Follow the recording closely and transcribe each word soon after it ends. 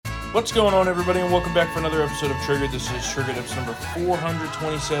What's going on, everybody, and welcome back for another episode of Triggered. This is Triggered episode number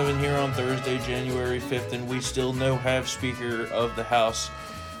 427 here on Thursday, January 5th, and we still have Speaker of the House.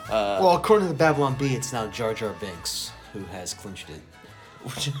 Well, according to the Babylon Bee, it's now Jar Jar Binks who has clinched it.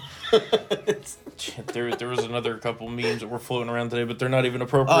 There was another couple memes that were floating around today, but they're not even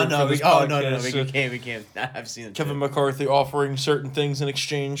appropriate for this podcast. We can't. I've seen it. Kevin McCarthy offering certain things in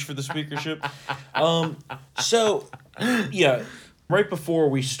exchange for the speakership. Right before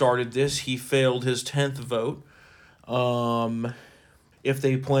we started this, he failed his 10th vote. If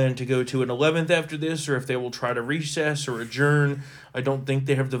they plan to go to an 11th after this, or if they will try to recess or adjourn, I don't think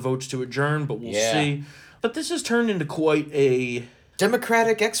they have the votes to adjourn, but we'll see. But this has turned into quite a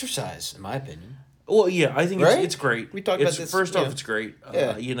democratic exercise, in my opinion. Well, yeah, I think it's great. We talked about this. First off, it's great.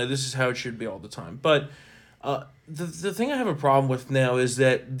 This is how it should be all the time. But the thing I have a problem with now is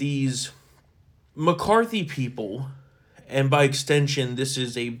that these McCarthy people, and by extension, this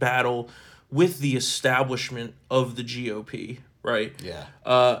is a battle with the establishment of the GOP, right? Yeah.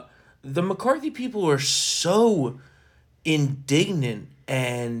 The McCarthy people are so indignant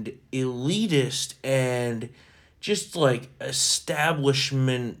and elitist and just like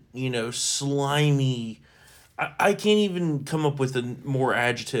establishment, slimy. I can't even come up with more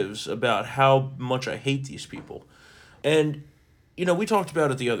adjectives about how much I hate these people. And, we talked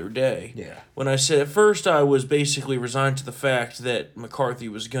about it the other day. Yeah. When I said at first I was basically resigned to the fact that McCarthy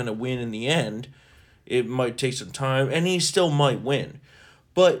was going to win in the end. It might take some time, and he still might win.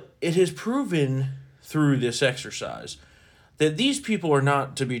 But it has proven through this exercise that these people are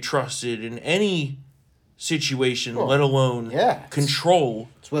not to be trusted in any situation, let alone control.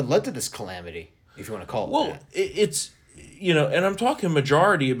 It's what led to this calamity, if you want to call it that. It's, and I'm talking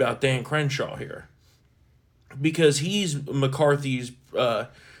majority about Dan Crenshaw here. Because he's McCarthy's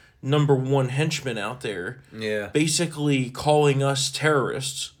number one henchman out there. Yeah. Basically calling us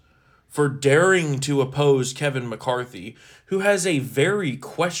terrorists for daring to oppose Kevin McCarthy, who has a very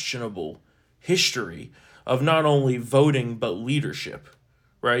questionable history of not only voting but leadership,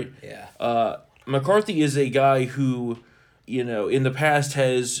 right? Yeah. McCarthy is a guy who, in the past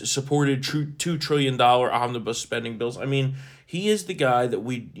has supported $2 trillion omnibus spending bills. I mean, he is the guy that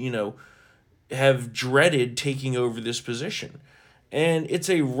we, have dreaded taking over this position. And it's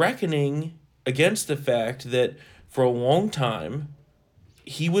a reckoning against the fact that for a long time,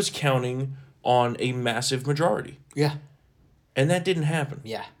 he was counting on a massive majority. Yeah. And that didn't happen.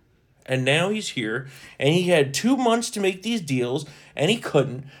 Yeah. And now he's here, and he had 2 months to make these deals, and he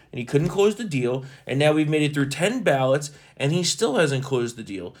couldn't close the deal, and now we've made it through 10 ballots, and he still hasn't closed the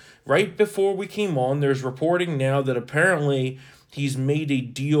deal. Right before we came on, there's reporting now that apparently he's made a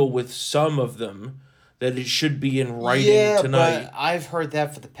deal with some of them that it should be in writing tonight. But I've heard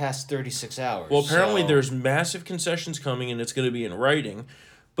that for the past 36 hours. Well, apparently there's massive concessions coming, and it's going to be in writing,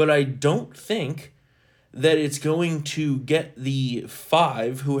 but I don't think that it's going to get the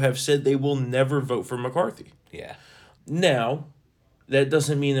 5 who have said they will never vote for McCarthy. Yeah. Now, that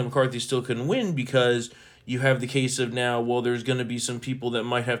doesn't mean that McCarthy still couldn't win, because you have the case of now, there's going to be some people that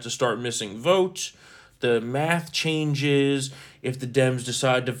might have to start missing votes. The math changes if the Dems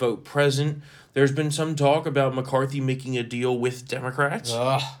decide to vote present. There's been some talk about McCarthy making a deal with Democrats.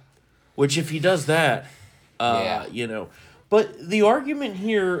 Which, if he does that, But the argument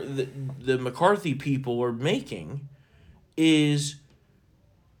here that the McCarthy people are making is,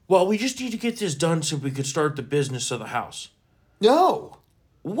 we just need to get this done so we could start the business of the House. No.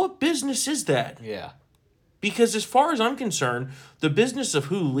 What business is that? Yeah. Because as far as I'm concerned, the business of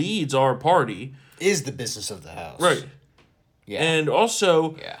who leads our party is the business of the House. Right. Yeah. And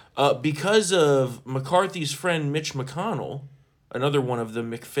also, because of McCarthy's friend Mitch McConnell, another one of the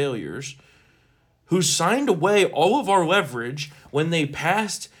McFailures, who signed away all of our leverage when they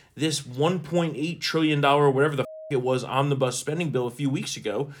passed this $1.8 trillion, whatever the it was, omnibus spending bill a few weeks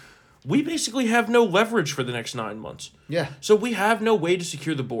ago, we basically have no leverage for the next 9 months. Yeah. So we have no way to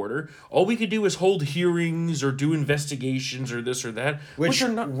secure the border. All we could do is hold hearings or do investigations or this or that.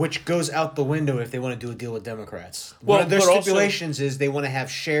 Which goes out the window if they want to do a deal with Democrats. Well, one of their stipulations is they want to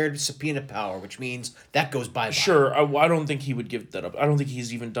have shared subpoena power, which means that goes bye-bye. Sure. I don't think he would give that up. I don't think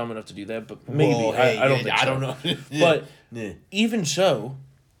he's even dumb enough to do that, but maybe. I don't think so. I don't know. But even so,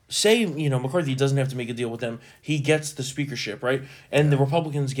 say, McCarthy doesn't have to make a deal with them. He gets the speakership, right? And the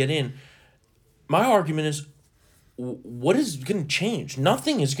Republicans get in. My argument is, what is going to change?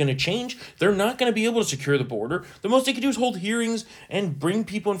 Nothing is going to change. They're not going to be able to secure the border. The most they can do is hold hearings and bring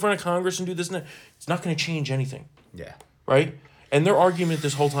people in front of Congress and do this and that. It's not going to change anything. Yeah. Right? And their argument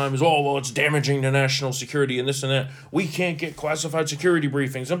this whole time is, it's damaging to national security and this and that. We can't get classified security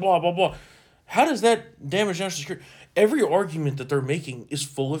briefings and blah, blah, blah. How does that damage national security? Every argument that they're making is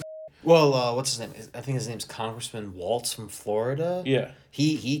full of Well, what's his name? I think his name's Congressman Waltz from Florida. Yeah.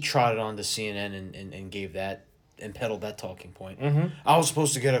 He trotted on to CNN and gave that and peddled that talking point. Mm-hmm. I was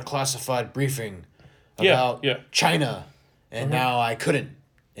supposed to get a classified briefing Yeah, about yeah. China, and now I couldn't.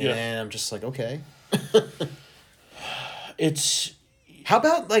 And Yeah. I'm just like, okay. It's How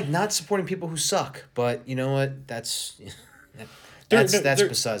about like not supporting people who suck? But you know what? That's They're-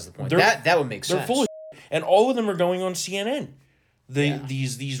 besides the point. they're- That would make they're sense. full of and all of them are going on CNN. Yeah.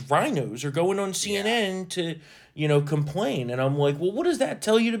 These rhinos are going on CNN to, complain. And I'm like, well, what does that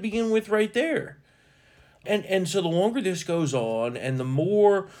tell you to begin with right there? And so the longer this goes on and the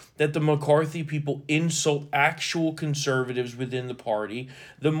more that the McCarthy people insult actual conservatives within the party,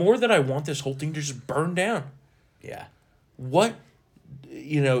 the more that I want this whole thing to just burn down. Yeah. What,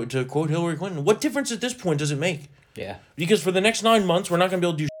 to quote Hillary Clinton, what difference at this point does it make? Yeah. Because for the next 9 months, we're not going to be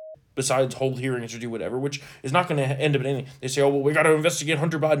able to do besides hold hearings or do whatever, which is not going to end up in anything. They say, oh, well, we got to investigate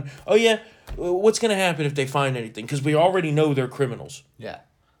Hunter Biden. Oh, yeah. What's going to happen if they find anything? Because we already know they're criminals, Yeah.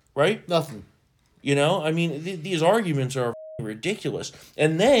 right? Nothing. These arguments are ridiculous.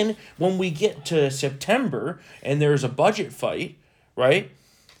 And then when we get to September and there's a budget fight, right?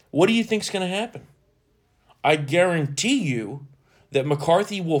 What do you think's going to happen? I guarantee you that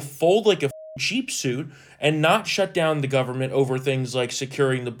McCarthy will fold like a cheap suit and not shut down the government over things like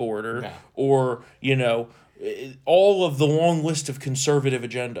securing the border or, all of the long list of conservative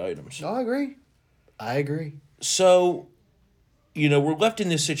agenda items. I agree. So, we're left in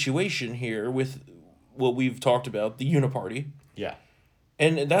this situation here with what we've talked about, the uniparty. Yeah.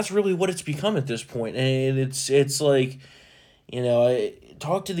 And that's really what it's become at this point. And it's like, I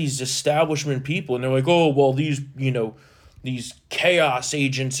talk to these establishment people and they're like, oh, well, these chaos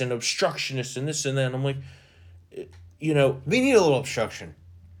agents and obstructionists and this and that. And I'm like, We need a little obstruction.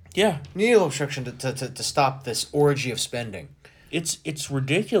 yeah, We need a little obstruction to stop this orgy of spending. it's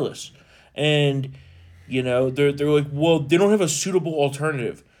ridiculous. And, they're like, well, they don't have a suitable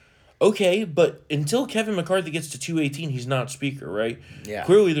alternative. Okay, but until Kevin McCarthy gets to 218, he's not speaker, right? Yeah.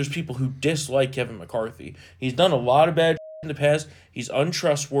 Clearly, there's people who dislike Kevin McCarthy. He's done a lot of bad in the past. He's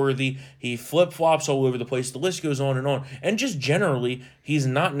untrustworthy. He flip-flops all over the place. The list goes on. And just generally, he's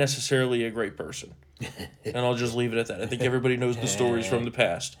not necessarily a great person. And I'll just leave it at that. I think everybody knows the stories from the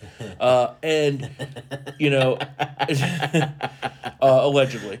past.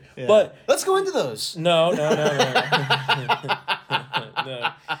 Allegedly. Yeah. But let's go into those. no. No.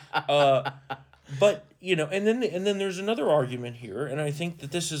 But and then there's another argument here, and I think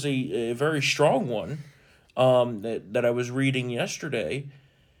that this is a very strong one, that I was reading yesterday.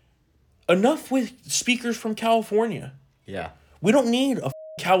 Enough with speakers from California. Yeah. We don't need a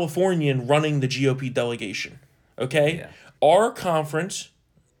Californian running the GOP delegation. Okay, Yeah. Our conference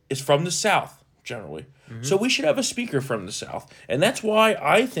is from the South generally. So we should have a speaker from the South. And that's why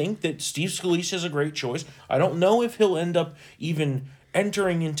I think that Steve Scalise is a great choice. I don't know if he'll end up even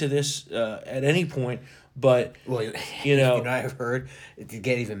entering into this at any point, but, Well, I've heard to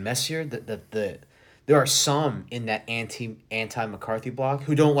get even messier that there are some in that anti-McCarthy bloc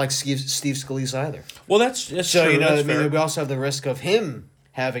who don't like Steve Scalise either. well, that's So, true. That's fair. we also have the risk of him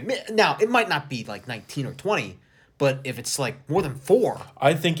having... Now, it might not be like 19 or 20, but if it's like more than 4...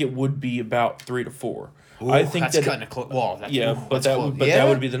 I think it would be about 3 to 4. Ooh, I think that's that kind of close. Well, but that's that close. would that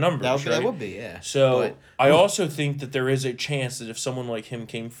would be the number. That would be, yeah. So But- I also think that there is a chance that if someone like him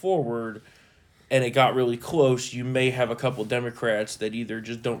came forward and it got really close, you may have a couple Democrats that either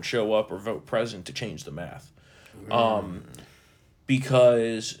just don't show up or vote present to change the math.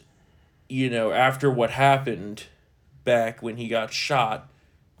 Because, after what happened back when he got shot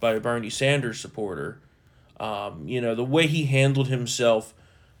by a Bernie Sanders supporter, the way he handled himself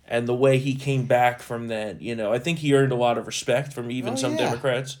and the way he came back from that, I think he earned a lot of respect from even some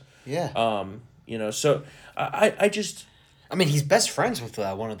Democrats. Yeah. So I just... I mean, he's best friends with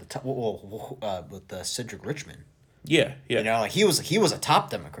one of the top, with Cedric Richmond. Yeah. Like he was a top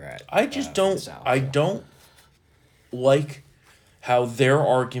Democrat. I just from don't... the South, I so. don't like how their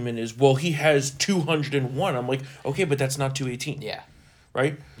argument is, well, he has 201. I'm like, okay, but that's not 218. Yeah.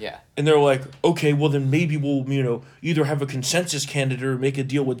 Right? Yeah. And they're like, okay, well then maybe we'll, either have a consensus candidate or make a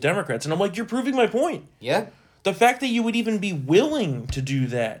deal with Democrats. And I'm like, you're proving my point. Yeah. The fact that you would even be willing to do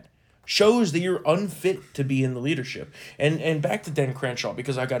that shows that you're unfit to be in the leadership. And back to Dan Crenshaw,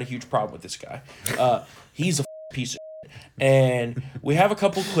 because I got a huge problem with this guy. He's a piece of shit. And we have a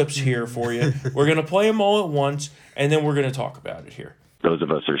couple clips here for you. We're going to play them all at once, and then we're going to talk about it here. Those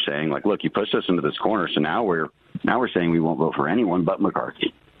of us are saying, like, look, you pushed us into this corner, so now we're saying we won't vote for anyone but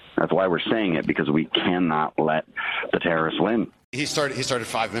McCarthy. That's why we're saying it, because we cannot let the terrorists win. He started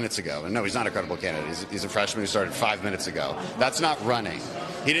 5 minutes ago. And no, he's not a credible candidate. He's a freshman who started 5 minutes ago. That's not running.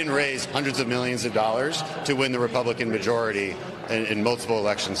 He didn't raise hundreds of millions of dollars to win the Republican majority in multiple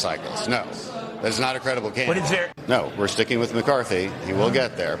election cycles. No. That is not a credible candidate. But is there... No, we're sticking with McCarthy. He will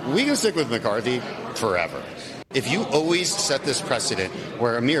get there. We can stick with McCarthy forever. If you always set this precedent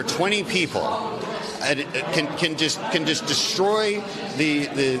where a mere 20 people can just destroy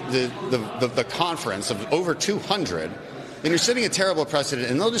the conference of over 200, then you're setting a terrible precedent,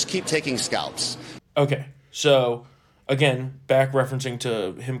 and they'll just keep taking scalps. Okay, so again, back referencing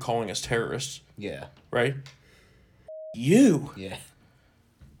to him calling us terrorists. Yeah. Right? You. Yeah.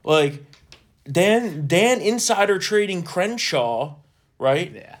 Like, Dan insider trading Crenshaw,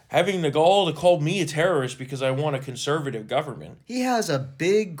 right? Yeah. Having the gall to call me a terrorist because I want a conservative government. He has a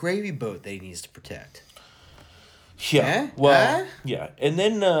big gravy boat that he needs to protect. Yeah. Eh? Well, Eh? yeah. And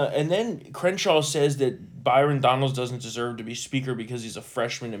then Crenshaw says that Byron Donalds doesn't deserve to be speaker because he's a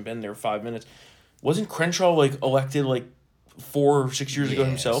freshman and been there 5 minutes. Wasn't Crenshaw elected 4 or 6 years ago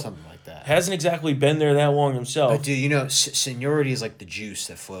himself? Something like that. Hasn't exactly been there that long himself. But dude, seniority is like the juice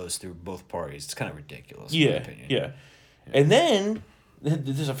that flows through both parties. It's kind of ridiculous. In my opinion. Yeah. And then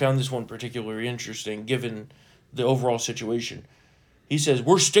I found this one particularly interesting given the overall situation. He says,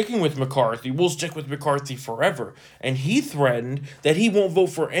 we're sticking with McCarthy. We'll stick with McCarthy forever. And he threatened that he won't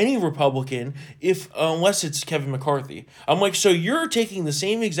vote for any Republican unless it's Kevin McCarthy. I'm like, so you're taking the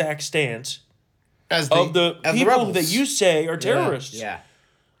same exact stance as the people rebels that you say are terrorists. Yeah.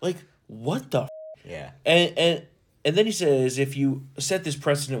 Like, what the Yeah. And then he says, if you set this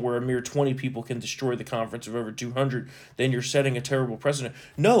precedent where a mere 20 people can destroy the conference of over 200, then you're setting a terrible precedent.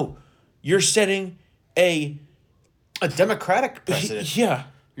 No, you're setting a democratic precedent. Yeah.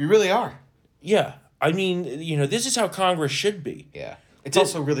 You really are. Yeah. I mean, this is how Congress should be. Yeah. It's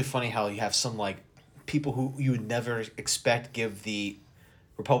also really funny how you have some, people who you would never expect give the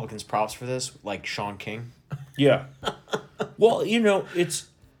Republicans props for this, like Sean King. Yeah. Well, it's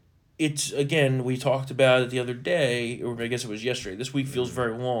again, we talked about it the other day, or I guess it was yesterday. This week feels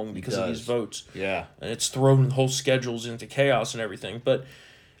very long because of these votes. Yeah. And it's thrown whole schedules into chaos and everything. But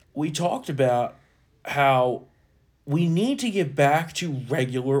we talked about how we need to get back to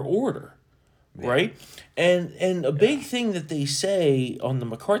regular order, right? And a big thing that they say on the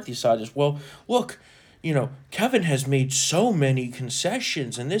McCarthy side is, well, look, Kevin has made so many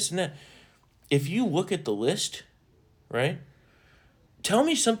concessions and this and that. If you look at the list, right? Tell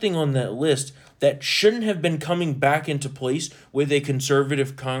me something on that list that shouldn't have been coming back into place with a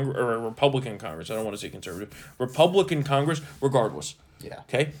conservative Congress or a Republican Congress. I don't want to say conservative. Republican Congress, regardless. Yeah.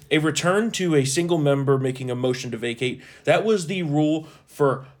 Okay? A return to a single member making a motion to vacate. That was the rule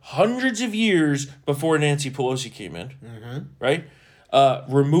for hundreds of years before Nancy Pelosi came in. Mm-hmm. Right?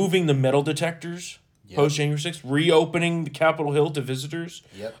 Removing the metal detectors post January 6th. Reopening the Capitol Hill to visitors.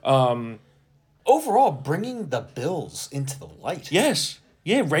 Yep. Overall, bringing the bills into the light. Yes.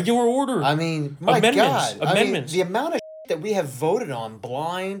 Yeah, regular order. I mean, my amendments. God. Amendments. I mean, the amount of that we have voted on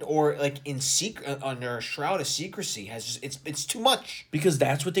blind or in secret under a shroud of secrecy has just it's too much. Because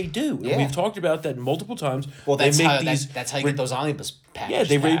that's what they do. Yeah. And we've talked about that multiple times. Well, that's they how make that's how you get those omnibus packages.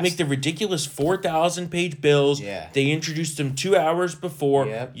 Yeah, they passed. make the ridiculous 4,000-page bills. Yeah. They introduced them 2 hours before.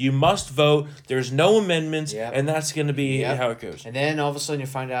 Yep. You must vote. There's no amendments, Yep. and that's going to be Yep. how it goes. And then all of a sudden you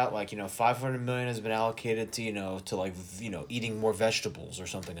find out $500 million has been allocated to eating more vegetables or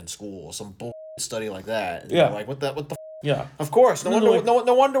something in school, some bull study like that. And Yeah. you're like what the. Yeah. Of course, no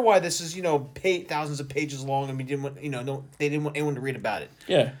No, wonder why this is thousands of pages long, and we didn't want they didn't want anyone to read about it.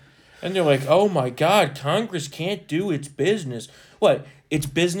 Yeah. And they're like, oh my God, Congress can't do its business. What? Its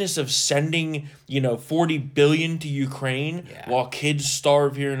business of sending, $40 billion to Ukraine while kids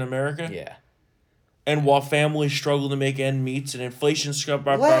starve here in America? Yeah. And while families struggle to make ends meet and inflation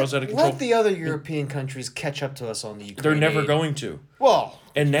spirals out of control. Let the other European countries catch up to us on the Ukraine. They're never aid. going to. Well.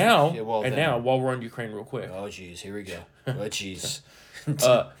 And now, then. while we're on Ukraine real quick. Oh, jeez, here we go. Oh, jeez.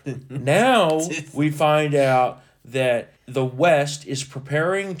 Now we find out that the West is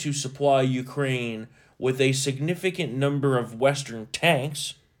preparing to supply Ukraine with a significant number of Western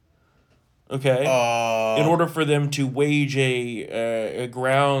tanks. Okay, in order for them to wage a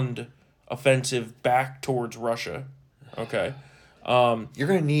ground offensive back towards Russia. Okay, You're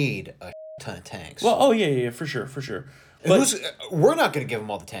gonna need a ton of tanks. well, yeah, for sure. But we're not gonna give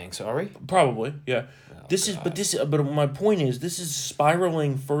them all the tanks, are we? probably, yeah. But my point is, this is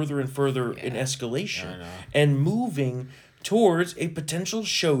spiraling further and further in escalation and moving towards a potential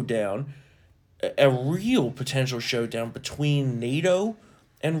showdown, a real potential showdown between NATO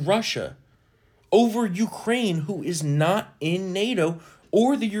and Russia over Ukraine, who is not in NATO,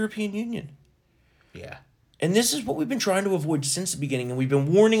 or the European Union. Yeah. And this is what we've been trying to avoid since the beginning, and we've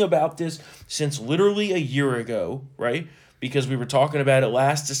been warning about this since literally a year ago, right? Because we were talking about it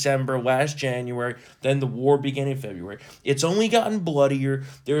last December, last January, then the war began in February. It's only gotten bloodier.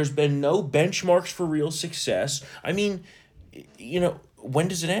 There's been no benchmarks for real success. I mean, you know, when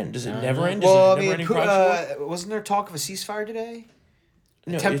does it end? Does it never end? Well, Does it I never mean, end in proxy war? wasn't there talk of a ceasefire today?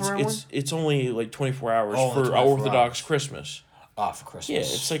 No, temporary it's only like 24 hours Oh, for 24 Orthodox hours. Christmas. Oh, for Christmas. Yeah,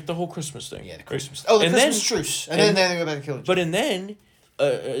 it's like the whole Christmas thing. Yeah, the right? Christmas. Oh, the And Christmas then- truce. And then they go back to kill each other. But then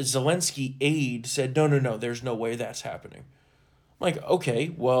Zelensky aide said, no, there's no way that's happening. I'm like,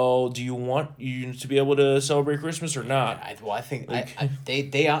 okay, well, do you want you to be able to celebrate Christmas or not? I think Like- they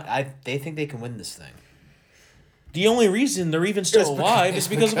think they can win this thing. The only reason they're even still alive is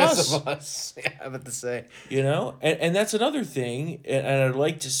because of us. Yeah, I'm about to say. You know, and that's another thing, and I'd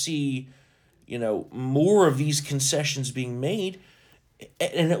like to see, you know, more of these concessions being made,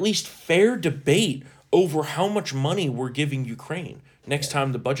 and at least fair debate over how much money we're giving Ukraine next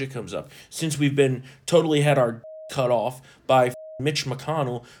time the budget comes up, since we've been totally had our cut off by Mitch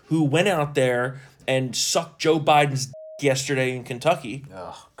McConnell, who went out there and sucked Joe Biden's yesterday in Kentucky.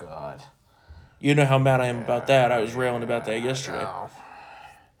 Oh God. You know how mad I am about that. I was railing about that yesterday.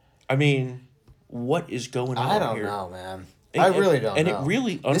 I mean, what is going on I don't here? know, man. And- I really don't and know. it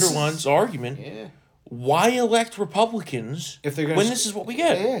really This underlines is- the argument. Yeah. Why elect Republicans If they're gonna when this is what we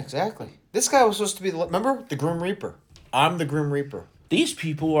get? Yeah, exactly. This guy was supposed to be remember the Grim Reaper. I'm the Grim Reaper. These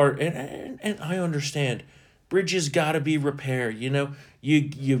people are, and I understand, bridges got to be repaired. You know,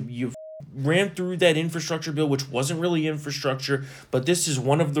 you ran through that infrastructure bill, which wasn't really infrastructure, but this is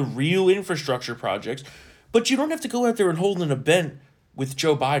one of the real infrastructure projects. But you don't have to go out there and hold an event with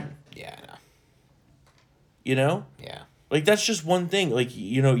Joe Biden. Yeah, I know. You know, Yeah. like that's just one thing. Like,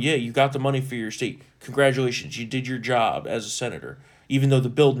 you know, yeah, you got the money for your state. Congratulations, you did your job as a senator, even though the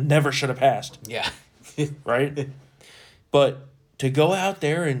bill never should have passed. Yeah. Right? But to go out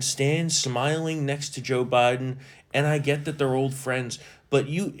there and stand smiling next to Joe Biden, and I get that they're old friends, but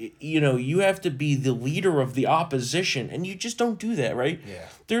you know, you have to be the leader of the opposition, and you just don't do that, right? Yeah.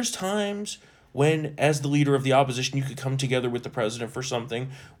 There's times when, as the leader of the opposition, you could come together with the president for something,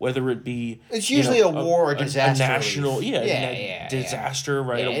 whether it be It's usually a war or disaster a national, relief. yeah, disaster,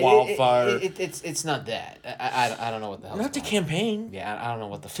 right? Yeah, A wildfire. It's not that. I don't know what the hell. Not to campaign. Yeah, I don't know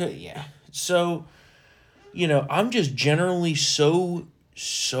what the yeah. So, you know, I'm just generally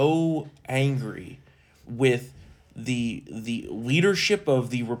so angry with the leadership of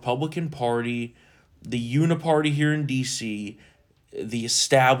the Republican Party, the Uniparty here in DC, the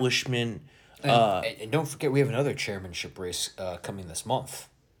establishment. And don't forget, we have another chairmanship race coming this month.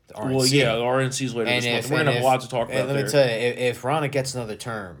 The RNC. Well, yeah, the RNC's later this month. We're gonna have a lot to talk about Let there. me tell you, if Ronna gets another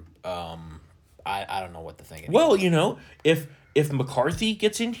term, I don't know what to think. Well, you know, if McCarthy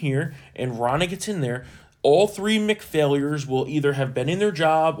gets in here and Ronna gets in there, all three McFailures will either have been in their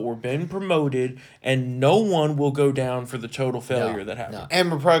job or been promoted, and no one will go down for the total failure that happened. No.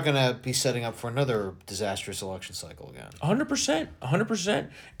 And we're probably gonna be setting up for another disastrous election cycle again. 100%.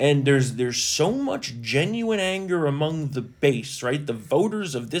 And there's so much genuine anger among the base, right? The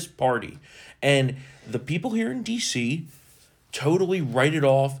voters of this party. And the people here in DC totally write it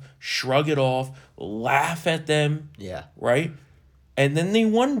off, shrug it off, laugh at them. Yeah. Right? And then they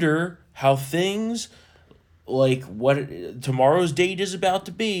wonder how things like what tomorrow's date is about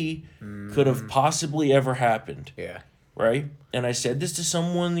to be could have possibly ever happened. Yeah. Right? And I said this to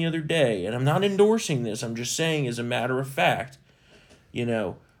someone the other day, and I'm not endorsing this, I'm just saying as a matter of fact, you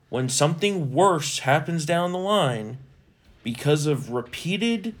know, when something worse happens down the line because of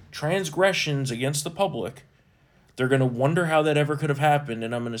repeated transgressions against the public, they're going to wonder how that ever could have happened,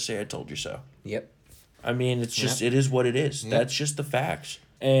 and I'm going to say I told you so. Yep. I mean, it's just, it is what it is. That's just the facts.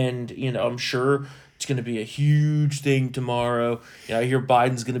 And, you know, I'm sure it's going to be a huge thing tomorrow. You know, I hear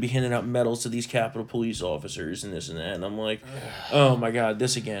Biden's going to be handing out medals to these Capitol Police officers and this and that. And I'm like, oh my God,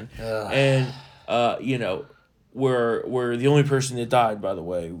 this again. And, you know, where the only person that died, by the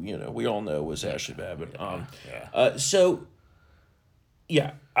way, you know, we all know was Ashley Babbitt. So,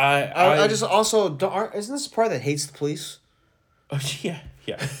 yeah, I just also don't. Isn't this the part that hates the police? yeah.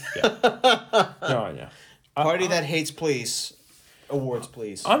 No, I know. Party that hates police awards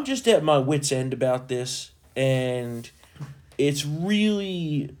police. I'm just at my wit's end about this, and it's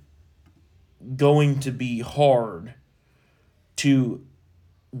really going to be hard to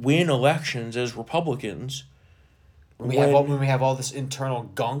win elections as Republicans When we have all this internal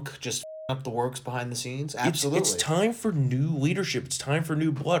gunk just up the works behind the scenes. Absolutely. It's time for new leadership. It's time for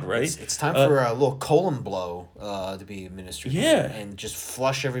new blood, right? It's time for a little colon blow to be administered. Yeah. And just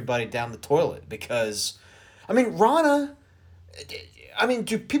flush everybody down the toilet because, I mean, Ronna, I mean,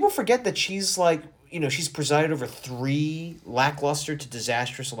 do people forget that she's like, she's presided over 3 lackluster to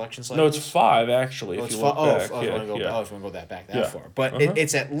disastrous election cycles? No, it's 5 actually. Oh, If it's you look back, I was going to go back that Yeah. far. But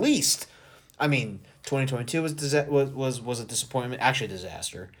it's at least, I mean, 2022 was a disappointment, actually a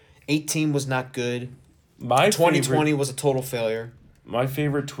disaster. 18 was not good. My 2020 was a total failure. My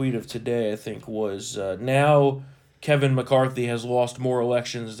favorite tweet of today, I think, was now Kevin McCarthy has lost more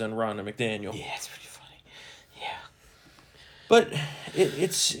elections than Ronna McDaniel. Yeah, it's pretty funny. Yeah. But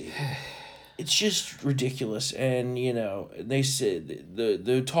it's just ridiculous, and they said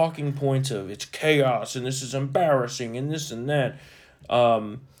the talking points of it's chaos and this is embarrassing and this and that.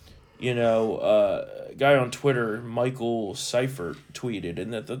 A guy on Twitter, Michael Seifert, tweeted,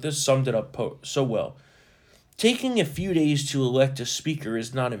 and that this summed it up so well. Taking a few days to elect a speaker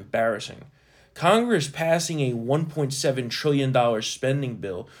is not embarrassing. Congress passing a $1.7 trillion spending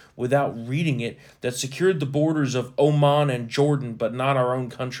bill without reading it that secured the borders of Oman and Jordan but not our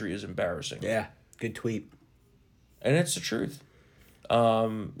own country is embarrassing. Yeah, good tweet. And it's the truth.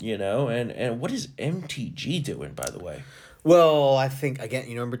 And what is MTG doing, by the way? Well, I think, again,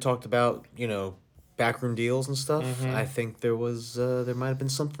 remember talked about, backroom deals and stuff? Mm-hmm. I think there might have been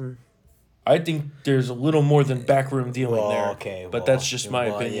something. I think there's a little more than backroom dealing there. Okay, but that's just my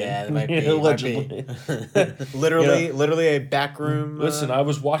opinion. Yeah, it might be. Allegedly. Literally a backroom. Listen, I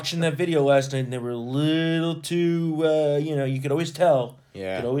was watching that video last night, and they were a little too, you could always tell.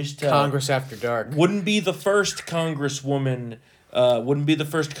 Yeah. You could always tell. Congress After Dark. Wouldn't be the first congresswoman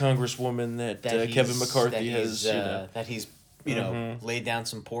that Kevin McCarthy has, that he's, laid down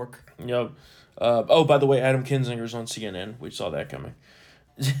some pork. Yep. By the way, Adam Kinzinger's on CNN. We saw that coming.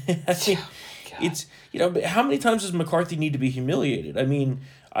 I think it's how many times does McCarthy need to be humiliated? I mean,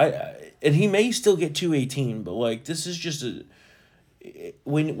 and he may still get 218, but like this is just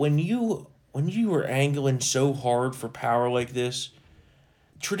when you are angling so hard for power like this,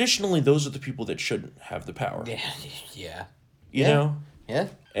 traditionally those are the people that shouldn't have the power. Yeah. You know? Yeah.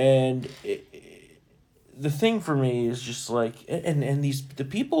 And the thing for me is just like and the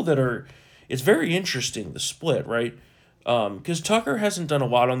people that are, it's very interesting, the split, right? Because Tucker hasn't done a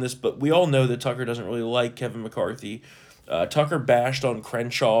lot on this, but we all know that Tucker doesn't really like Kevin McCarthy. Tucker bashed on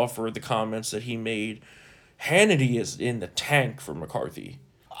Crenshaw for the comments that he made. Hannity is in the tank for McCarthy.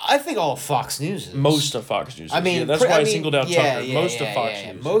 I think all of Fox News is. Most of Fox News is. I mean, that's why I singled out Tucker. Most of Fox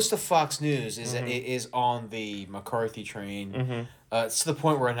News. Most of Fox News is on the McCarthy train. Mm-hmm. It's to the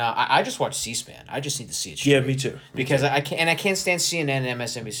point where now I just watch C-SPAN. I just need to see it straight. Yeah, me too. Because I can't stand CNN and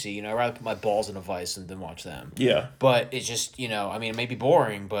MSNBC. I'd rather put my balls in a vice than watch them. Yeah. But it's just it may be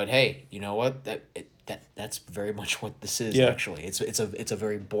boring, but hey, you know what? That's very much what this is. Yeah. Actually, it's a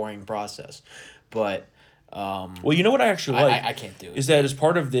very boring process, but. Well, you know what I actually like? I can't do it. Is that as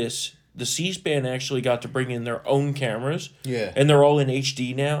part of this, the C-SPAN actually got to bring in their own cameras. Yeah. And they're all in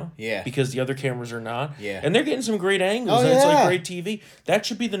HD now. Yeah. Because the other cameras are not. Yeah. And they're getting some great angles. Oh, and it's like yeah. great TV. That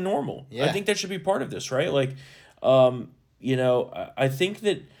should be the normal. Yeah. I think that should be part of this, right? Like, I think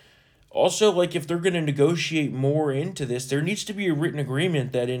that also, like, if they're going to negotiate more into this, there needs to be a written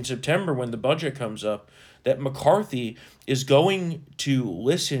agreement that in September when the budget comes up, that McCarthy is going to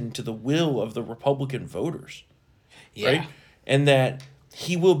listen to the will of the Republican voters. Yeah. Right? And that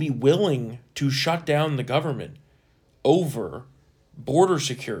he will be willing to shut down the government over border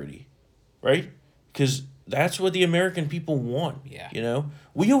security, right? Because that's what the American people want. Yeah.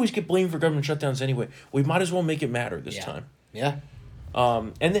 We always get blamed for government shutdowns anyway. We might as well make it matter this time. Yeah.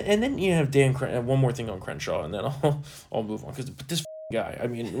 And then you have Dan one more thing on Crenshaw, and then I'll move on, because this guy, I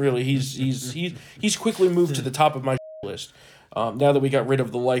mean, really, he's quickly moved to the top of my list. Now that we got rid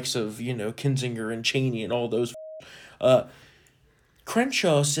of the likes of Kinzinger and Cheney and all those.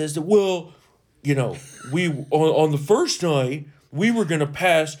 Crenshaw says that, well, we on the first night we were going to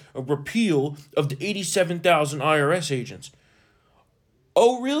pass a repeal of the 87,000 IRS agents.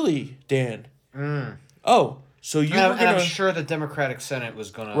 Oh, really, Dan? Oh, so you were going to... I'm sure the Democratic Senate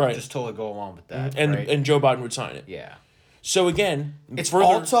was going to just totally go along with that. And Joe Biden would sign it. Yeah. So again... It's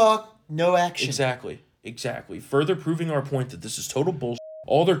all talk, no action. Exactly. Further proving our point that this is total bullshit.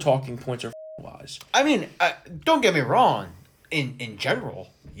 All their talking points are lies. I mean, don't get me wrong. In general,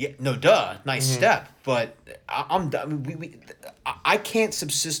 yeah, nice step. But I can't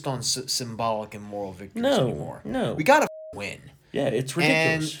subsist on symbolic and moral victories anymore. No, we gotta win. Yeah, it's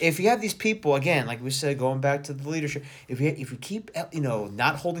ridiculous. And if you have these people, again, like we said, going back to the leadership, if you keep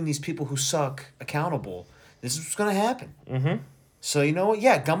not holding these people who suck accountable, this is what's gonna happen. Mm-hmm. So you know what?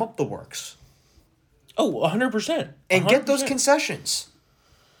 Yeah, gum up the works. Oh, 100%. And get those concessions.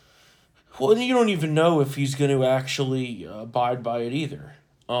 Well, you don't even know if he's going to actually abide by it either.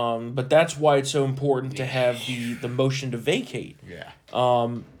 But that's why it's so important to have the motion to vacate. Yeah.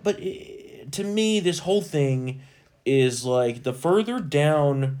 But to me, this whole thing is like the further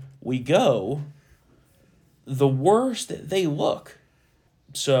down we go, the worse that they look.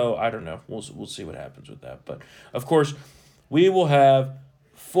 So I don't know. We'll see what happens with that. But of course, we will have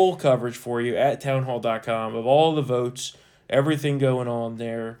full coverage for you at townhall.com of all the votes, everything going on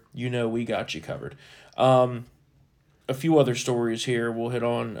there. You know we got you covered. A few other stories here we'll hit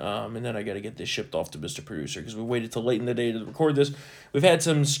on, and then I got to get this shipped off to Mr. Producer because we waited till late in the day to record this. We've had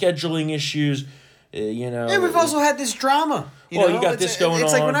some scheduling issues, And we've also had this drama. You got this going on.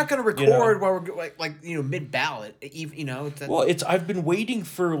 It's like we're not going to record while we're mid ballot. I've been waiting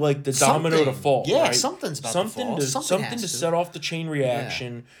for like the domino to fall. Yeah, right? something's about to fall. Something to set off the chain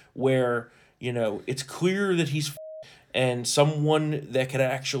reaction where it's clear that he's and someone that could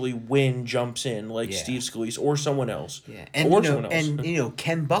actually win jumps in, like Steve Scalise or someone else. Yeah, someone else. And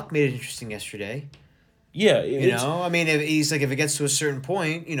Ken Buck made it interesting yesterday. Yeah, I mean, if it gets to a certain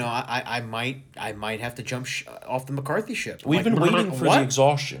point, I might have to jump off the McCarthy ship. We've been waiting for the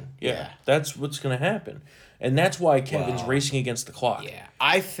exhaustion. Yeah, that's what's going to happen, and that's why Kevin's racing against the clock. Yeah,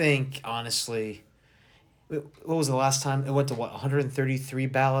 I think honestly, what was the last time it went to? 133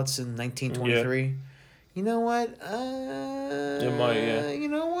 ballots in 1923. Yeah. You know what? You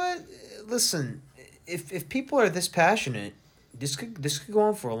know what? Listen, if people are this passionate. This could go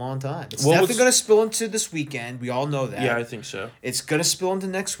on for a long time. It's definitely going to spill into this weekend. We all know that. Yeah, I think so. It's going to spill into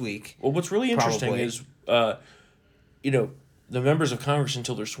next week. Well, what's really interesting is, the members of Congress,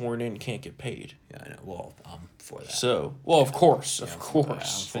 until they're sworn in, can't get paid. Yeah, I know. Well, I'm for that. So, of course. I'm for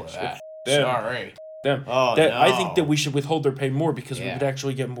that. Sorry. Them. Oh, no. I think that we should withhold their pay more because we could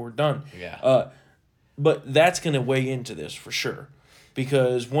actually get more done. Yeah. But that's going to weigh into this for sure.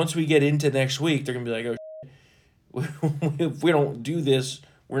 Because once we get into next week, they're going to be like, oh, if we don't do this,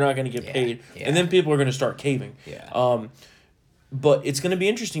 we're not going to get paid. Yeah. And then people are going to start caving. Yeah. But it's going to be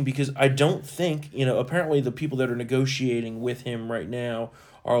interesting because I don't think, apparently the people that are negotiating with him right now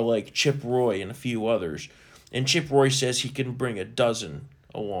are like Chip Roy and a few others. And Chip Roy says he can bring a dozen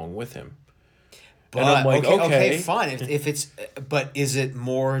along with him. But, and I'm like, okay, fine. If it's, but is it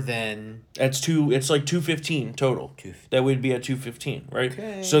more than? It's like 215 total. That would be at 215, right?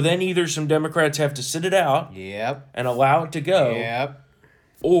 Okay. So then either some Democrats have to sit it out. Yep. And allow it to go. Yep.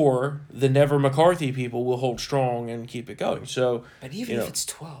 Or the Never McCarthy people will hold strong and keep it going. So, but even if it's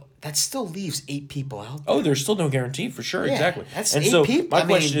 12, that still leaves 8 people out there. Oh, there's still no guarantee for sure. Yeah, exactly. That's and 8 so people. My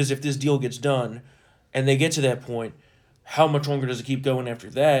question is, if this deal gets done, and they get to that point. How much longer does it keep going after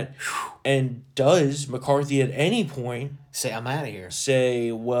that? And does McCarthy at any point say, I'm out of here?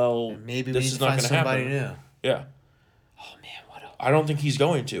 Say, well, maybe this we need is to not find going to happen. Somebody new. Yeah. Oh, man, what else? I don't think he's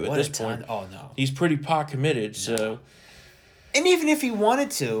going to at this point. Oh, no. He's pretty pot committed, so. And even if he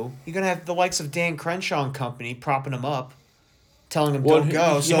wanted to, you're going to have the likes of Dan Crenshaw and company propping him up, telling him don't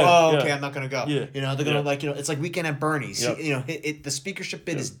go. So, okay, I'm not going to go. Yeah. They're going to it's like Weekend at Bernie's. Yep. The speakership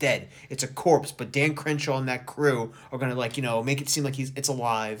bid is dead. It's a corpse, but Dan Crenshaw and that crew are going to make it seem like it's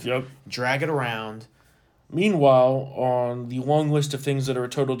alive. Yep. Drag it around. Meanwhile, on the long list of things that are a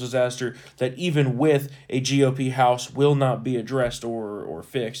total disaster that even with a GOP House will not be addressed or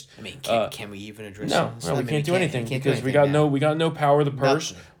fixed. I mean, can we even address No, them? we can't do anything because we got no power of the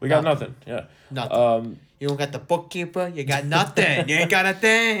purse. We got nothing. Yeah. Nothing. You don't got the bookkeeper. You got nothing. You ain't got a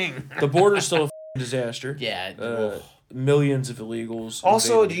thing. The border's still a disaster. Yeah. Millions of illegals.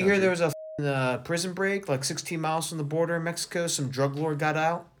 Also, did you hear there was a prison break like 16 miles from the border in Mexico? Some drug lord got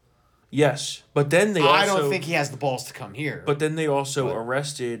out. Yes, but then they. I don't think he has the balls to come here. But then they also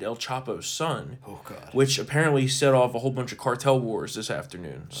arrested El Chapo's son. Oh God. Which apparently set off a whole bunch of cartel wars this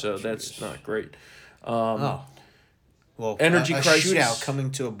afternoon. So that's not great. Well, energy crisis shootout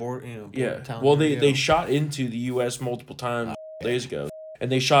coming to a border. Town. Well, they shot into the U.S. multiple times days ago,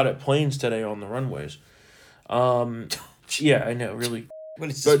 and they shot at planes today on the runways. Yeah, I know, really.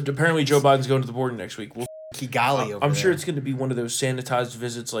 But apparently Joe Biden's going to the border next week. Kigali over I'm sure there. it's going to be one of those sanitized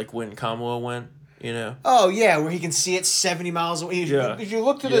visits like when Kamala went, Oh, yeah, where he can see it 70 miles away. If you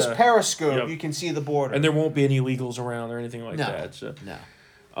look through this periscope, you can see the border. And there won't be any illegals around or anything like that. So. No.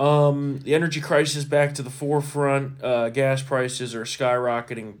 The energy crisis back to the forefront. Gas prices are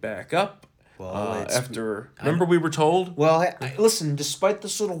skyrocketing back up. Well, remember we were told? Well, listen, despite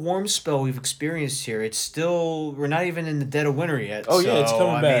this little warm spell we've experienced here, we're not even in the dead of winter yet. Oh, yeah, it's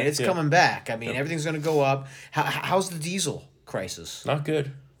coming back. It's coming back. I mean, everything's going to go up. How's the diesel crisis? Not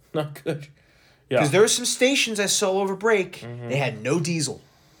good. Not good. Yeah. Because there were some stations I saw over break, they had no diesel,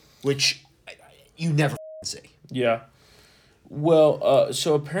 which you never see. Yeah. Well,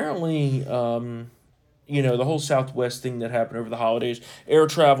 so apparently, the whole Southwest thing that happened over the holidays, air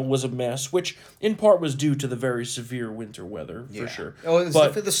travel was a mess, which in part was due to the very severe winter weather, for sure. Oh, it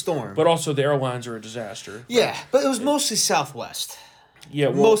was for the storm. But also the airlines are a disaster. Yeah, but it was mostly Southwest. Yeah,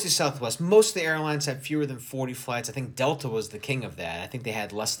 well, Mostly Southwest. Most of the airlines had fewer than 40 flights. I think Delta was the king of that. I think they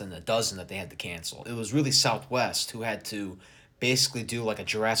had less than a dozen that they had to cancel. It was really Southwest who had to basically do like a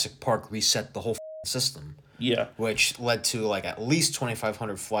Jurassic Park reset the whole system. yeah. Which led to like at least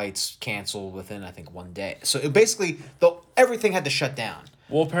 2,500 flights canceled within, I think, one day. So it basically, everything had to shut down.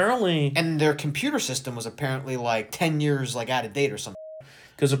 Well, apparently... And their computer system was apparently like 10 years like out of date or something.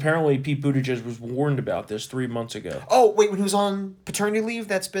 Because apparently Pete Buttigieg was warned about this 3 months ago. Oh, wait, when he was on paternity leave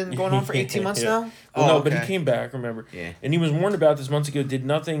that's been going on for 18 months now? Well, no, but okay. he came back, remember? Yeah. And he was warned about this months ago, did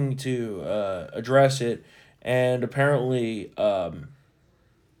nothing to address it, and apparently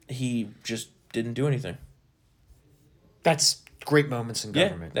he just didn't do anything. That's great moments in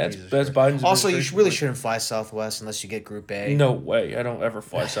government. Yeah, that's Jesus Biden's Also, you administration. really shouldn't fly Southwest unless you get Group A. No way. I don't ever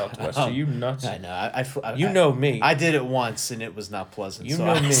fly Southwest. Are you nuts? I know. You know me. I did it once and it was not pleasant. You so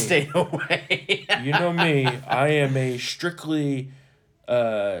know I me. stayed away. You know me. I am a strictly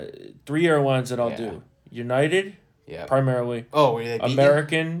 3 airlines that I'll Yeah. do. United, Yeah. primarily. Oh, were they beat you?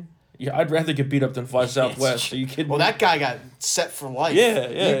 American. Yeah, I'd rather get beat up than fly Southwest. Are you kidding Well, me? that guy got set for life. Yeah,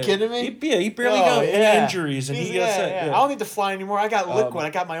 yeah. You kidding me? He barely Oh, got any yeah. injuries, and he got Yeah, set. yeah. Yeah. I don't need to fly anymore. I got liquid. I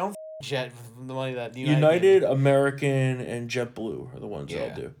got my own jet from the money that United, American, and JetBlue are the ones that Yeah.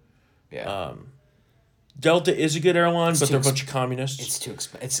 I'll do. Yeah. Delta is a good airline, but too they're a bunch of communists. It's too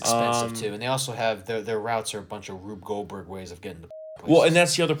expensive. It's expensive too, and they also have their routes are a bunch of Rube Goldberg ways of getting to places. Well, and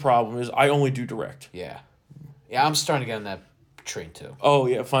that's the other problem is I only do direct. yeah. I'm starting to get on that train too. Oh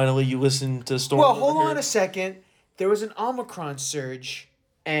yeah, finally you listen to Storm. Well, over hold here? on a second. There was an Omicron surge,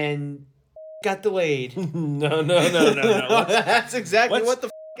 and got delayed. No. That's exactly let's- what the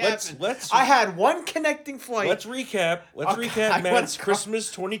let's- happened. let's- I had one connecting flight. Let's recap. Okay, I Matt's went-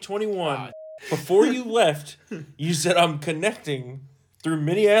 Christmas 2021. Before you left, you said I'm connecting through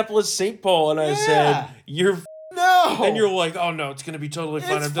Minneapolis, St. Paul, and I Yeah. said you're. No. And you're like, oh no, it's gonna be totally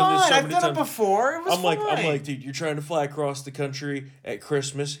fine. It's I've done this so I've many done times. it before. It was I'm fine. like, dude, you're trying to fly across the country at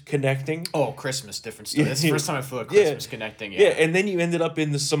Christmas, connecting. Oh, Christmas, different story. That's the Yeah. first time I flew at Yeah. Christmas connecting. Yeah, and then you ended up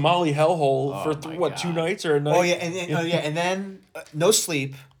in the Somali hellhole Oh, for my what, God. 2 nights or a night? Oh yeah, and then no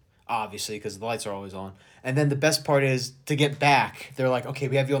sleep, obviously, because the lights are always on. And then the best part is to get back. They're like, okay,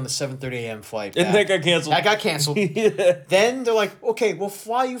 we have you on the 7:30 a.m. flight. And back. that got canceled. That got canceled. Yeah. Then they're like, okay, we'll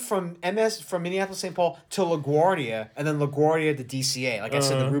fly you from from Minneapolis, St. Paul to LaGuardia, and then LaGuardia to DCA. Like I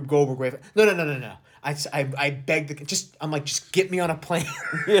said, the Rube Goldberg wave. No. I begged I'm like, just get me on a plane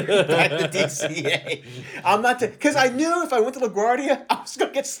back to DCA. I'm not because I knew if I went to LaGuardia, I was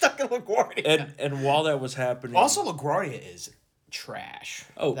gonna get stuck in LaGuardia. And while that was happening, Also, LaGuardia is trash.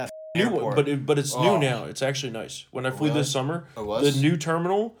 oh, That new airport. one, but it's new Oh. now. It's actually nice. When I flew really? this summer, It was? the new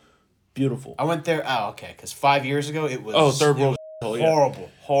terminal, beautiful. I went there. Oh, okay. Because 5 years ago, it was. Oh, third it world. was Yeah.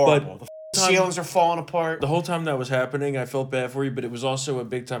 horrible. But The ceilings are falling apart. The whole time that was happening, I felt bad for you, but it was also a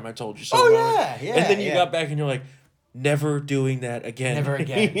big time I told you so. Oh, moment. yeah, And then you yeah. got back and you're like, never doing that again. Never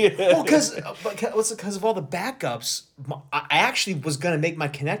again. Yeah. Well, because of all the backups, I actually was gonna make my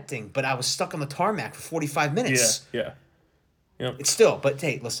connecting, but I was stuck on the tarmac for 45 yeah, minutes. yeah. It's still, but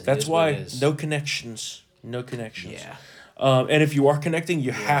hey, listen. it That's is what it why is. no connections. No connections. Yeah. And if you are connecting,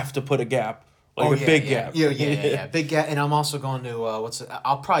 you have to put a gap. Like a big gap. Yeah. Big gap. And I'm also going to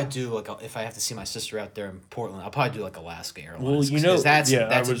I'll probably do if I have to see my sister out there in Portland, I'll probably do like Alaska Airlines. Well, you 'cause know- that's yeah,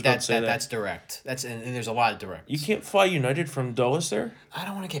 I was about to say that. that's direct. And there's a lot of direct. You can't fly United from Dulles there? I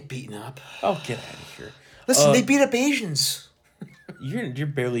don't want to get beaten up. Oh, get out of here. Listen, they beat up Asians. You're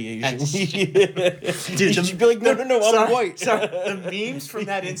barely Asian. Dude, you should be like, no, I'm sorry, white. Sorry, the memes from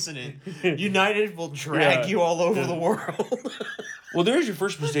that incident, United will drag Yeah. you all over the world. Well, there's your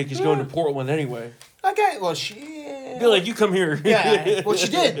first mistake is going to Portland anyway. Okay, well, she... Be like, you come here. Yeah, well, she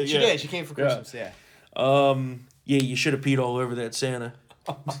did. She Yeah. did. She came for Yeah. Christmas, yeah. Yeah, you should have peed all over that Santa.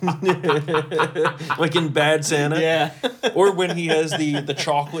 Like in Bad Santa. Yeah. Or when he has the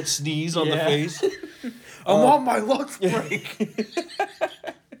chocolate sneeze on the Yeah. face. I'm on my lunch break.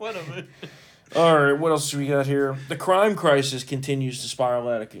 Whatever. All right, what else do we got here? The crime crisis continues to spiral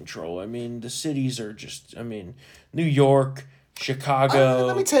out of control. I mean, the cities are just, New York, Chicago.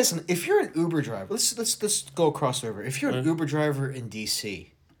 Let me tell you something. If you're an Uber driver, let's go across the river. If you're an Uber driver in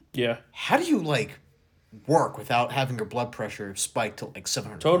D.C., Yeah. how do you, work without having your blood pressure spike to,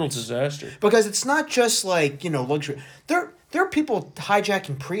 700 Total points? disaster. Because it's not just luxury. There are people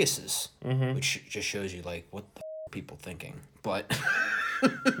hijacking Priuses, which just shows you what the people thinking. But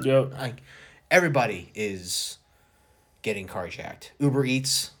Yep. everybody is getting carjacked. Uber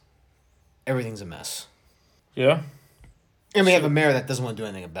Eats, everything's a mess. Yeah. And we have a mayor that doesn't want to do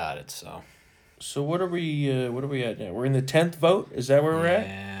anything about it, so. So what are we at now? We're in the 10th vote? Is that where we're at?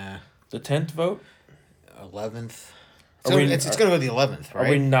 Yeah. The 10th vote? 11th. Are we- It's going to go to the 11th, right? Are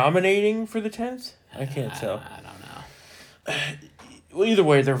we nominating for the 10th? I can't tell. I don't know. Well, either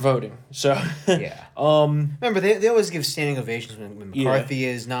way, they're voting. So Yeah. Remember, they always give standing ovations when McCarthy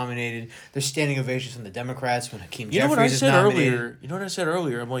is nominated. There's standing ovations from the Democrats when Hakeem You know what I Jeffries is said nominated. earlier? You know what I said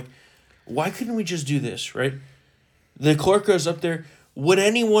earlier? I'm like, why couldn't we just do this, right? The clerk goes up there. Would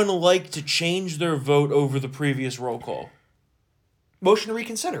anyone like to change their vote over the previous roll call? Motion to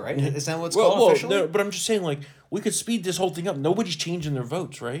reconsider, right? Is that what it's called officially? No, but I'm just saying, like, we could speed this whole thing up. Nobody's changing their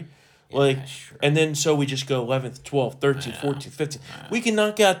votes, right? Like, sure. and then so we just go 11th, 12th, 13th, 14th, 15th. We can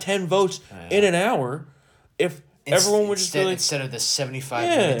knock out 10 votes in an hour if everyone would just be like... Instead of the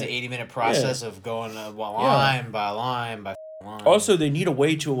 75-minute to 80-minute process of going line by line by line. Also, they need a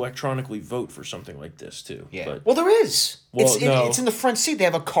way to electronically vote for something like this, too. Yeah. But, Well, there is. Well, no. It's in the front seat. They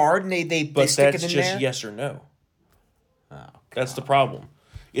have a card, and they but stick that's it in just there. yes or no. Oh, That's the problem.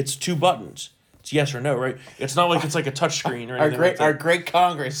 It's 2 buttons. It's yes or no, right? It's not like it's like a touchscreen or anything our great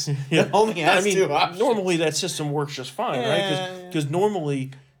Congress that only has two options. normally that system works just fine, right? Because normally,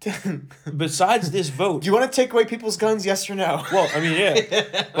 besides this vote... Do you want to take away people's guns, yes or no? Well, I mean,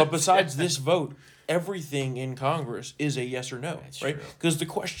 yeah. But besides this vote, everything in Congress is a yes or no, right? true. Because the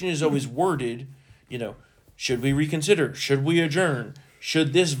question is always worded, should we reconsider? Should we adjourn?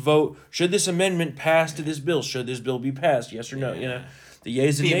 Should this amendment pass to this bill? Should this bill be passed? Yes or no? The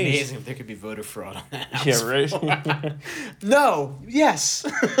yeas and It'd be nays. amazing if there could be voter fraud on that. Yeah, right? No. Yes.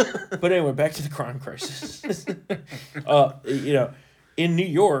 But anyway, back to the crime crisis. In New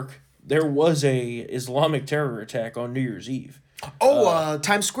York, there was a Islamic terror attack on New Year's Eve.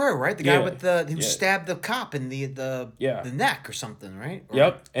 Times Square, right? The guy yeah, with who yeah. stabbed the cop in the neck or something, right?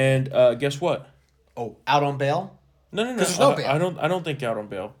 Yep. And guess what? Oh, out on bail? No. there's no bail. I don't think out on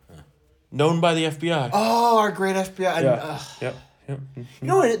bail. Known by the FBI. Oh, our great FBI. Yeah. Yep. You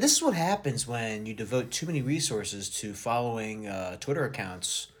know what? This is what happens when you devote too many resources to following Twitter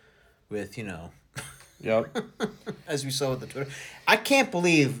accounts with, Yep. as we saw with the Twitter. I can't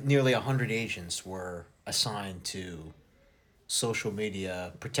believe nearly 100 agents were assigned to social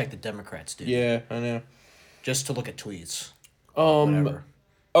media, protect the Democrats, dude. Yeah, I know. Just to look at tweets. Whatever.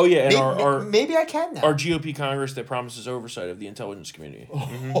 Oh yeah, and Maybe I can now. our GOP Congress that promises oversight of the intelligence community,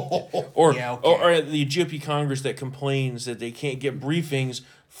 or the GOP Congress that complains that they can't get briefings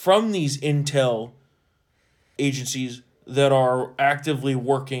from these intel agencies that are actively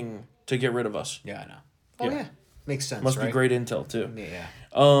working to get rid of us. Yeah, I know. Oh yeah, makes sense. Must right? be great intel too. Yeah.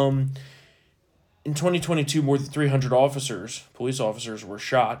 In 2022, more than 300 police officers, were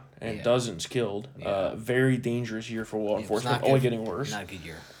shot and dozens killed. Very dangerous year for law enforcement, only getting worse. Not a good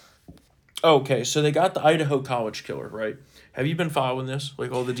year. Okay, so they got the Idaho college killer, right? Have you been following this?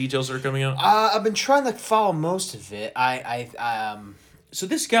 Like all the details that are coming out? I've been trying to follow most of it. So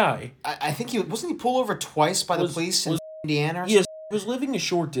this guy... I think wasn't he pulled over twice by the police in Indiana or something? Yes, he was living a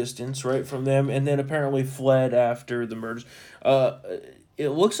short distance, right, from them, and then apparently fled after the murders. It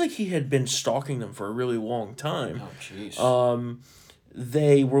looks like he had been stalking them for a really long time. Oh, jeez.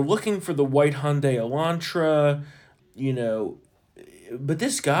 They were looking for the white Hyundai Elantra, but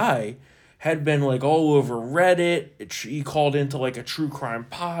this guy had been like all over Reddit. He called into like a true crime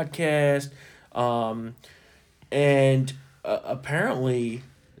podcast, and apparently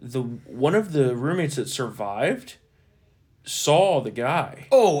one of the roommates that survived saw the guy.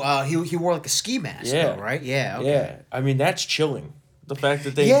 Oh, he wore like a ski mask, though, right? Yeah. Okay. Yeah, I mean that's chilling. The fact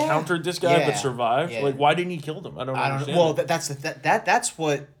that they encountered this guy but survived, like why didn't he kill them? I don't understand. Well, that's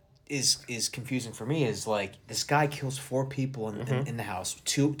what is confusing for me. Is like this guy kills 4 people in the house,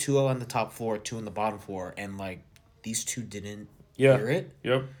 two on the top floor, 2 on the bottom floor, and like these 2 didn't hear it.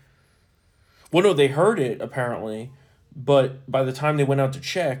 Yep. Well, no, they heard it apparently, but by the time they went out to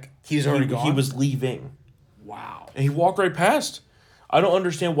check, he was already gone. He was leaving. Wow. And he walked right past. I don't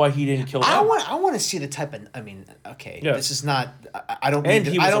understand why he didn't kill them. I want to see the type of. I mean, okay, this is not. I don't mean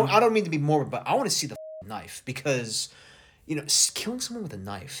to be morbid, but I want to see the knife because, killing someone with a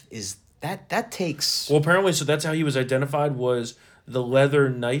knife that takes. Well, apparently, so that's how he was identified. Was the leather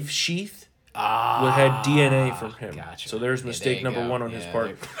knife sheath had DNA from him. Gotcha. So there's mistake number 1 on his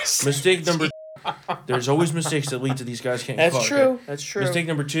part. There- Mistake number. There's always mistakes that lead to these guys can't. That's caught, true. okay? That's true. Mistake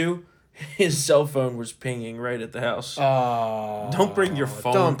number 2. His cell phone was pinging right at the house. Don't bring your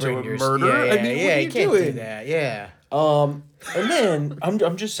phone to a murder. Yeah, I mean, what are you can't doing? do that. Yeah. And then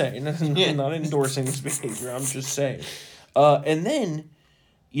I'm just saying, I'm not endorsing this behavior. I'm just saying. And then,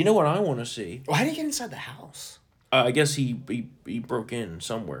 you know what I want to see? Well, how did he get inside the house? I guess he broke in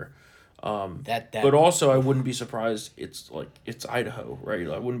somewhere. But also, I wouldn't be surprised. It's Idaho, right?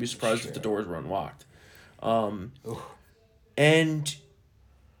 I wouldn't be surprised if the doors were unlocked. And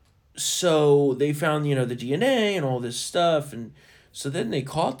so they found, the DNA and all this stuff, and so then they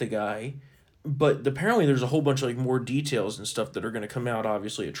caught the guy. But apparently, there's a whole bunch of more details and stuff that are going to come out,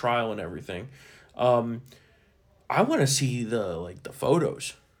 obviously, at trial and everything. I want to see the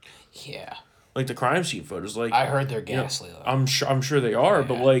photos. Yeah. Like the crime scene photos. I heard they're ghastly. I'm sure they are,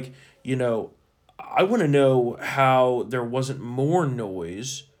 but I want to know how there wasn't more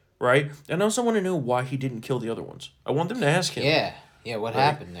noise, right? And I also want to know why he didn't kill the other ones. I want them to ask him. Yeah, what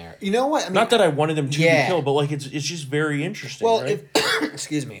happened there? You know what? I mean, not that I wanted them to be killed, but it's just very interesting. Well, right?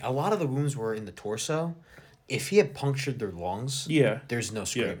 Excuse me, a lot of the wounds were in the torso. If he had punctured their lungs, there's no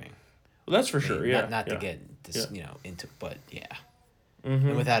screaming. Well, that's for sure. Yeah, not to get this, into, but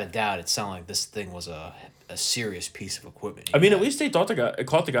and without a doubt, it sounded like this thing was a serious piece of equipment. I mean, at least they caught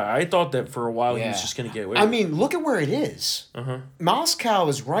the guy. I thought that for a while he was just going to get away. I mean, look at where it is. Moscow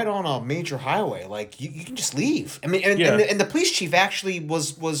is right on a major highway. Like you can just leave. I mean, and the police chief actually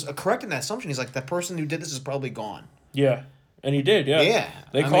was correct in that assumption. He's like, the person who did this is probably gone. Yeah, and he did. Yeah. Yeah.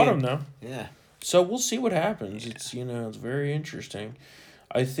 They caught him though. Yeah. So we'll see what happens. Yeah. It's very interesting.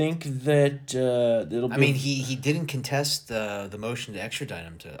 I think that it'll be... I mean, he didn't contest the motion to extradite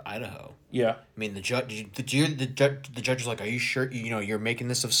him to Idaho. Yeah. I mean, the judge is like, are you sure, you're making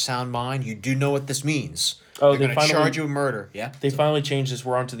this of sound mind? You do know what this means. Oh, they're going to charge you with murder. Yeah. They finally changed this.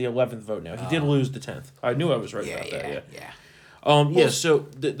 We're on to the 11th vote now. He did lose the 10th. I knew I was right about that. Yeah. So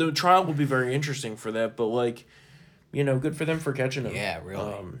the trial will be very interesting for that, but good for them for catching him. Yeah,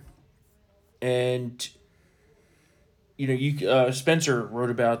 really. And... Spencer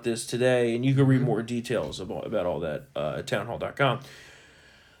wrote about this today, and you can read more details about all that at townhall.com.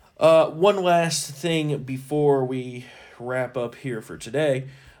 One last thing before we wrap up here for today.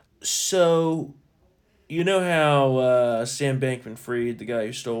 So, you know how Sam Bankman-Fried, the guy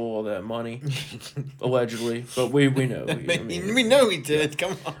who stole all that money, allegedly, but we know. We know he did.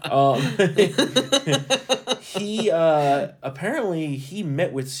 Come on. He apparently he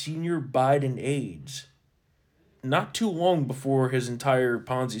met with senior Biden aides not too long before his entire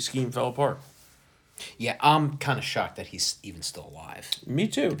Ponzi scheme fell apart. Yeah, I'm kind of shocked that he's even still alive. Me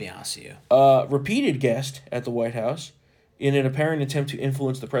too. To be honest with you. Repeated guest at the White House in an apparent attempt to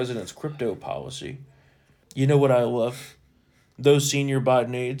influence the president's crypto policy. You know what I love? Those senior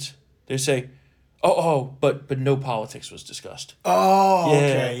Biden aides, they say, but no politics was discussed. Oh,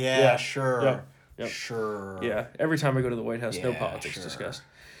 okay, yeah, sure. Yep. Sure. Yeah, every time I go to the White House, no politics discussed.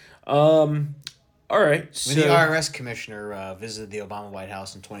 All right. When the IRS commissioner visited the Obama White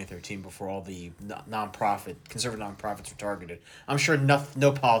House in 2013 before all the conservative nonprofits were targeted, I'm sure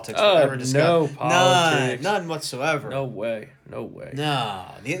no politics were ever discussed. No politics. None whatsoever. No way. No.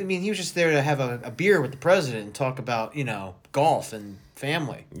 I mean, he was just there to have a beer with the president and talk about, golf and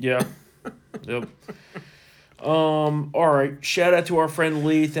family. Yeah. Yep. All right. Shout out to our friend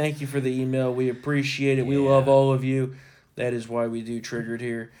Lee. Thank you for the email. We appreciate it. We love all of you. That is why we do Triggered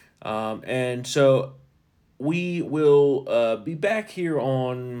here. And so we will be back here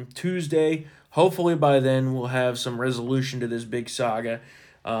on Tuesday. Hopefully by then we'll have some resolution to this big saga.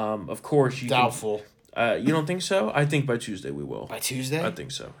 Of course, doubtful. You don't think so? I think by Tuesday we will. By Tuesday? I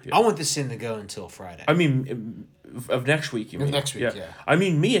think so. Yeah. I want this thing to go until Friday. I mean, of next week, you mean? Next week, yeah. I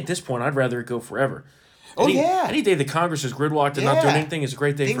mean, me at this point, I'd rather it go forever. Yeah. Any day the Congress is gridlocked and not doing anything is a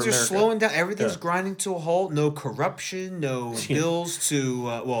great day for America. Things are slowing down. Everything's grinding to a halt. No corruption. No bills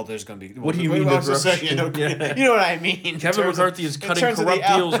to... there's going to be... What do you mean no corruption? You know what I mean. Kevin McCarthy is cutting corrupt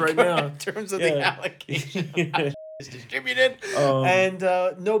deals right now. In terms of the allocation is distributed. And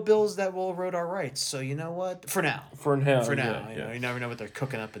no bills that will erode our rights. So you know what? For now. You never know what they're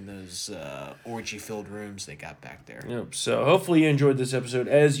cooking up in those orgy-filled rooms they got back there. Yep. So hopefully you enjoyed this episode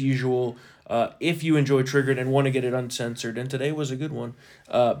as usual. If you enjoy Triggered and want to get it uncensored, and today was a good one,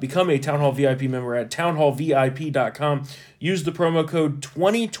 become a Town Hall VIP member at townhallvip.com. Use the promo code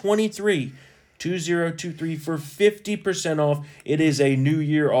 2023 for 50% off. It is a New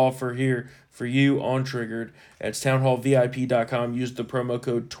Year offer here for you on Triggered. That's townhallvip.com. Use the promo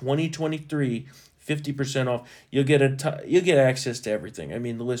code 2023, 50% off. You'll get access to everything. I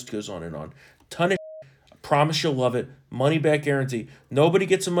mean, the list goes on and on. Ton of promise you'll love it. Money back guarantee. Nobody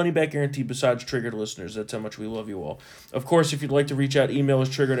gets a money back guarantee besides Triggered listeners. That's how much we love you all. Of course, if you'd like to reach out, email us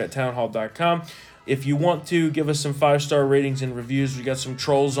triggered@townhall.com. If you want to, give us some 5-star ratings and reviews. We got some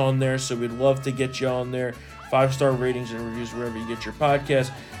trolls on there, so we'd love to get you on there. 5-star ratings and reviews wherever you get your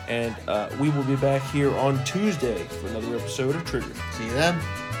podcast. And we will be back here on Tuesday for another episode of Triggered. See you then.